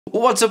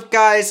What's up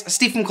guys,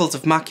 Steve from Cult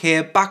of Mac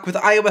here, back with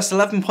iOS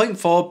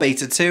 11.4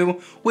 Beta 2,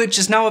 which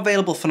is now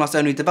available for not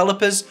only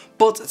developers,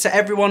 but to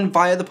everyone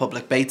via the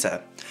public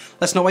beta.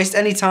 Let's not waste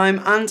any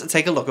time and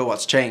take a look at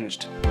what's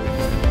changed.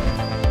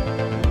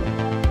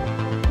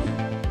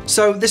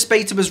 So this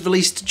beta was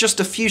released just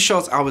a few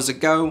short hours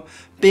ago,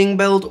 being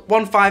build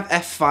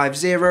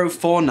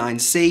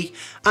 15F5049C,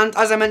 and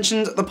as I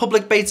mentioned, the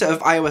public beta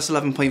of iOS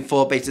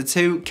 11.4 Beta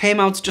 2 came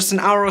out just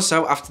an hour or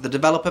so after the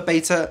developer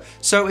beta,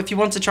 so if you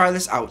want to try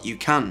this out, you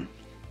can.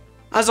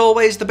 As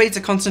always, the beta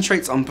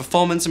concentrates on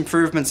performance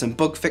improvements and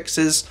bug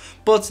fixes,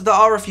 but there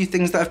are a few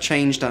things that have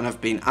changed and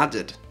have been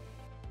added.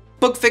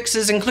 Bug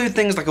fixes include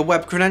things like a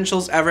web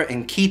credentials error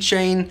in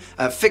Keychain,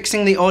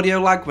 fixing the audio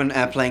lag when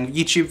playing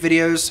YouTube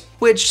videos,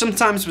 which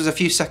sometimes was a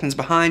few seconds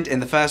behind in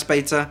the first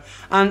beta,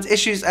 and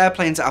issues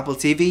AirPlay to Apple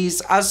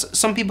TVs, as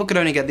some people could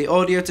only get the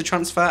audio to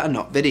transfer and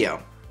not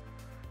video.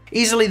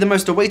 Easily the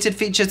most awaited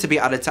feature to be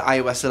added to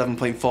iOS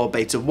 11.4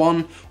 Beta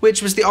 1,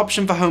 which was the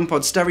option for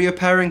HomePod stereo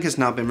pairing, has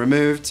now been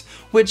removed,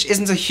 which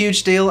isn't a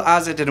huge deal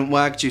as it didn't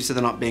work due to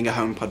there not being a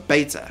HomePod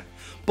beta,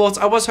 but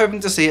I was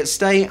hoping to see it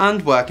stay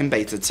and work in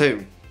Beta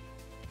 2.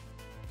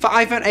 For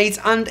iPhone 8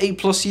 and 8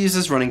 Plus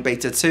users running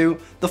Beta 2,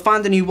 they'll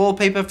find a new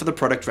wallpaper for the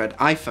product red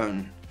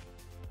iPhone.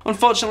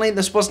 Unfortunately,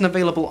 this wasn't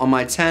available on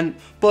my 10,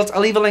 but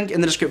I'll leave a link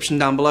in the description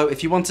down below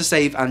if you want to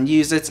save and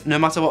use it, no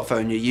matter what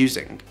phone you're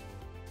using.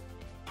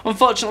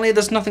 Unfortunately,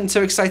 there's nothing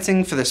too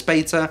exciting for this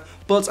beta,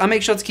 but I'll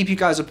make sure to keep you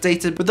guys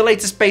updated with the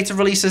latest beta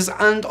releases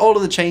and all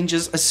of the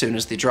changes as soon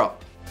as they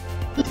drop.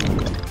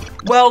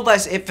 Well,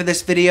 that's it for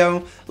this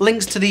video.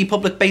 Links to the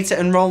public beta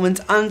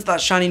enrollment and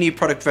that shiny new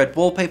product red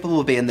wallpaper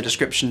will be in the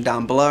description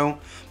down below.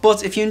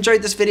 But if you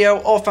enjoyed this video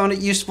or found it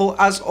useful,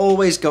 as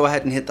always, go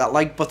ahead and hit that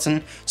like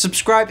button,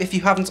 subscribe if you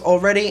haven't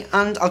already,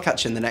 and I'll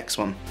catch you in the next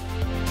one.